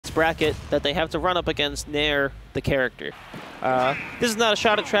bracket that they have to run up against Nair, the character. This is not a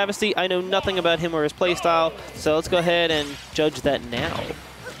shot at Travisty. I know nothing about him or his playstyle, so let's go ahead and judge that now.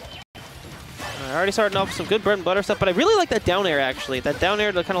 Already starting off with some good bread and butter stuff, but I really like that down air, actually. That down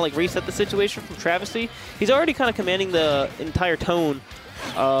air to kind of like reset the situation from Travisty. He's already kind of commanding the entire tone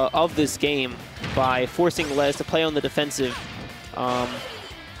of this game by forcing Les to play on the defensive.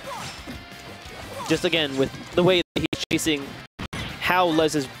 Just again, with the way that he's chasing how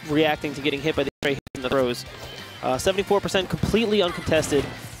Les is reacting to getting hit by the straight hits and the throws. 74% completely uncontested.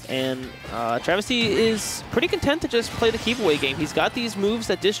 And Travisty is pretty content to just play the keep away game. He's got these moves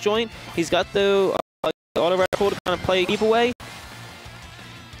that disjoint. He's got the auto rifle to kind of play keep away.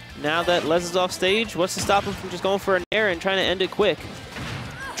 Now that Les is off stage, what's to stop him from just going for an air and trying to end it quick?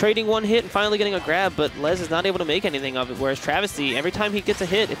 Trading one hit and finally getting a grab, but Les is not able to make anything of it. Whereas Travisty, every time he gets a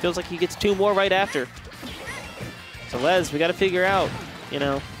hit, it feels like he gets two more right after. So Les, we got to figure out, you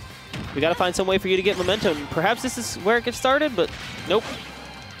know, we got to find some way for you to get momentum. Perhaps this is where it gets started, but nope.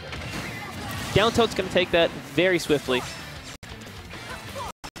 Down tilt's going to take that very swiftly.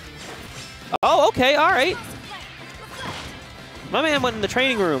 Oh, okay, all right. My man went in the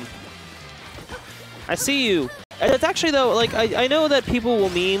training room. I see you. It's actually, though, like, I know that people will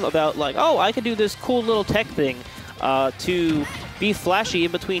meme about, like, oh, I could do this cool little tech thing to be flashy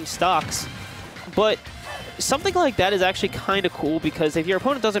in between stocks. But something like that is actually kind of cool because if your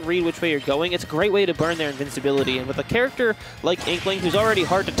opponent doesn't read which way you're going, it's a great way to burn their invincibility. And with a character like Inkling, who's already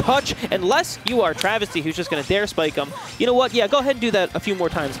hard to touch, unless you are Travisty, who's just going to dare spike him, you know what? Yeah, go ahead and do that a few more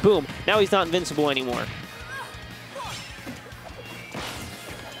times. Boom. Now he's not invincible anymore.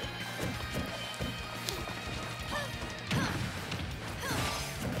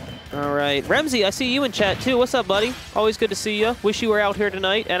 All right, Remzi, I see you in chat too. What's up, buddy? Always good to see you. Wish you were out here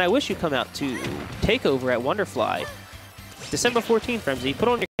tonight, and I wish you come out to Takeover at Wonderfly. December 14th, Remzi. Put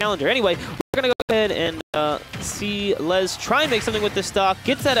it on your calendar. Anyway, we're going to go ahead and see Les try and make something with this stock.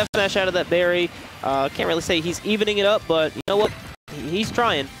 Gets that F smash out of that berry. Can't really say he's evening it up, but you know what? He's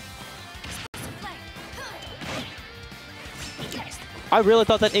trying. I really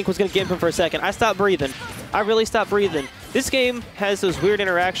thought that Ink was going to get him for a second. I stopped breathing. I really stopped breathing. This game has those weird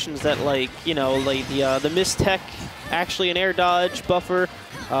interactions that, like, you know, like the missed tech, actually an air dodge buffer,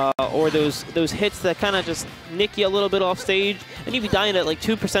 or those hits that kind of just nick you a little bit off stage, and you'd be dying at like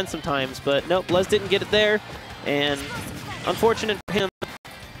 2% sometimes. But nope, Les didn't get it there, and unfortunate for him,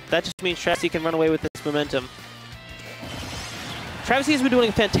 that just means Travisty can run away with this momentum. Travisty has been doing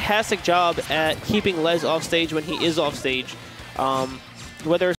a fantastic job at keeping Les off stage when he is off stage.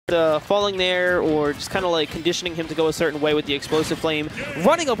 Whether it's falling there or just kind of like conditioning him to go a certain way with the explosive flame,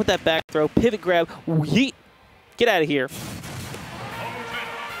 running up with that back throw, pivot grab, yeet, get out of here.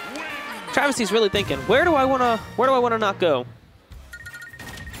 Travisty's really thinking, where do I wanna not go?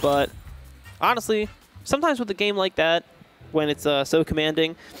 But honestly, sometimes with a game like that, when it's so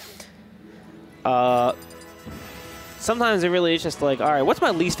commanding, sometimes it really is just like, all right, what's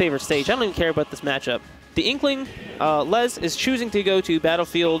my least favorite stage? I don't even care about this matchup. The Inkling, Les is choosing to go to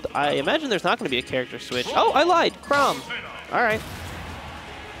Battlefield. I imagine there's not going to be a character switch. Oh, I lied. Chrom. All right.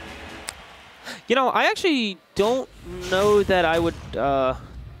 You know, I actually don't know that I would... I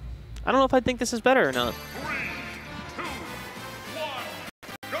don't know if I think this is better or not.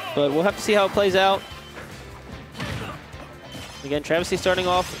 But we'll have to see how it plays out. Again, Travisty starting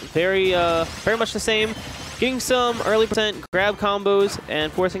off very much the same. Getting some early percent grab combos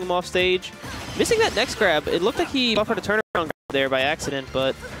and forcing him off stage. Missing that next grab. It looked like he buffered a turnaround grab there by accident,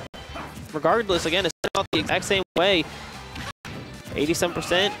 but regardless, again, it's off the exact same way.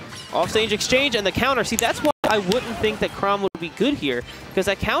 87% off-stage exchange and the counter. See, that's why I wouldn't think that Chrom would be good here, because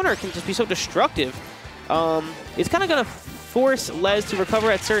that counter can just be so destructive. It's kind of going to force Les to recover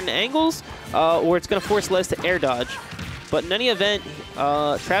at certain angles, or it's going to force Les to air dodge. But in any event,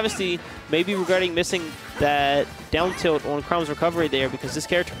 Travisty may be regretting missing that down tilt on Chrom's recovery there, because this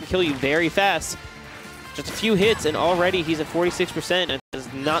character can kill you very fast. Just a few hits and already he's at 46% and it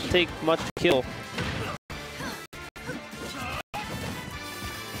does not take much to kill.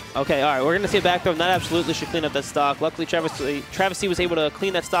 Okay, all right, we're going to see a back throw. That absolutely should clean up that stock. Luckily, Travisty was able to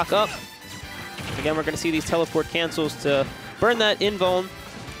clean that stock up. Again, we're going to see these teleport cancels to burn that invuln.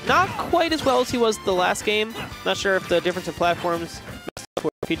 Not quite as well as he was the last game. Not sure if the difference in platforms,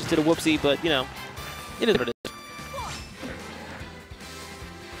 if he just did a whoopsie, but, you know, it is what it is.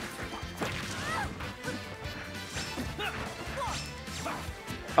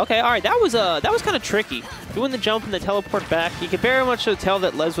 Okay, all right, that was kind of tricky. Doing the jump and the teleport back, you could very much so tell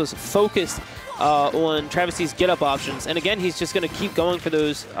that Les was focused on Travisty's get-up options. And again, he's just going to keep going for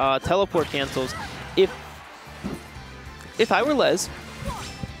those teleport cancels. If I were Les,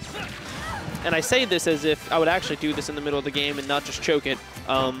 and I say this as if I would actually do this in the middle of the game and not just choke it.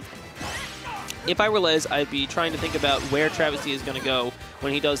 If I were Les, I'd be trying to think about where Travisty is going to go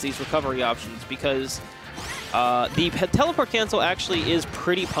when he does these recovery options, because the teleport cancel actually is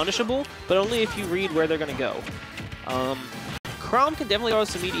pretty punishable, but only if you read where they're going to go. Chrom can definitely throw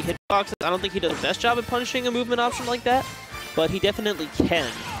some meaty hitboxes. I don't think he does the best job at punishing a movement option like that, but he definitely can.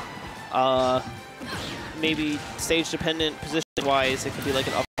 Maybe stage-dependent, position-wise, it could be like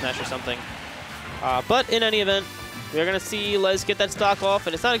an up smash or something. But in any event, we're going to see Les get that stock off,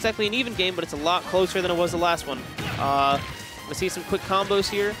 and it's not exactly an even game, but it's a lot closer than it was the last one. Going to see some quick combos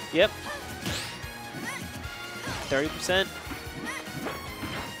here. Yep. 30%.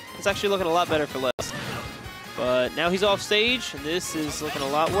 It's actually looking a lot better for Les. But now he's off stage, and this is looking a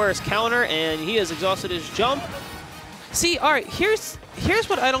lot worse. Counter, and he has exhausted his jump. See, all right, here's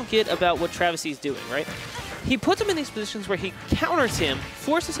what I don't get about what Travisty's doing, right? He puts him in these positions where he counters him,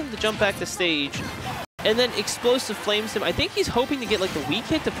 forces him to jump back to stage, and then explosive flames him. I think he's hoping to get like the weak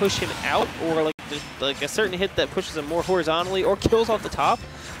hit to push him out, or like a certain hit that pushes him more horizontally or kills off the top.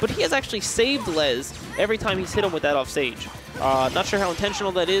 But he has actually saved Les every time he's hit him with that off stage. Not sure how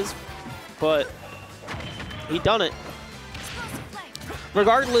intentional that is, but he done it.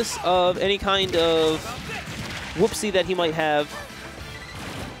 Regardless of any kind of whoopsie that he might have,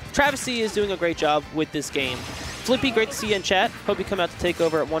 Travisty is doing a great job with this game. Flippy, great to see you in chat. Hope you come out to take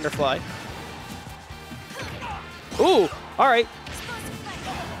over at Wonderfly. Ooh, all right.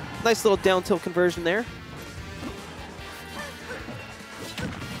 Nice little down tilt conversion there.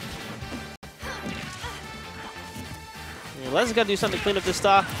 Yeah, Les has got to do something to clean up this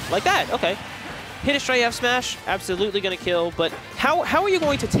stock. Like that, okay. Hit a straight F smash, absolutely going to kill. But how are you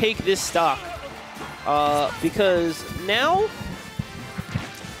going to take this stock? Because now,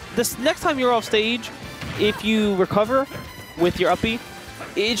 this next time you're off stage, if you recover with your up B,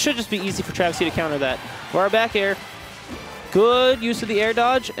 it should just be easy for Travisty to counter that. For our back air, good use of the air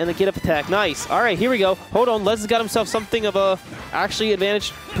dodge and the get up attack. Nice. All right, here we go. Hold on, Les has got himself something of a actually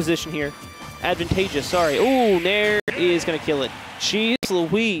advantage position here. Advantageous, sorry. Ooh, Nair is going to kill it. Jeez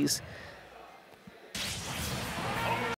Louise.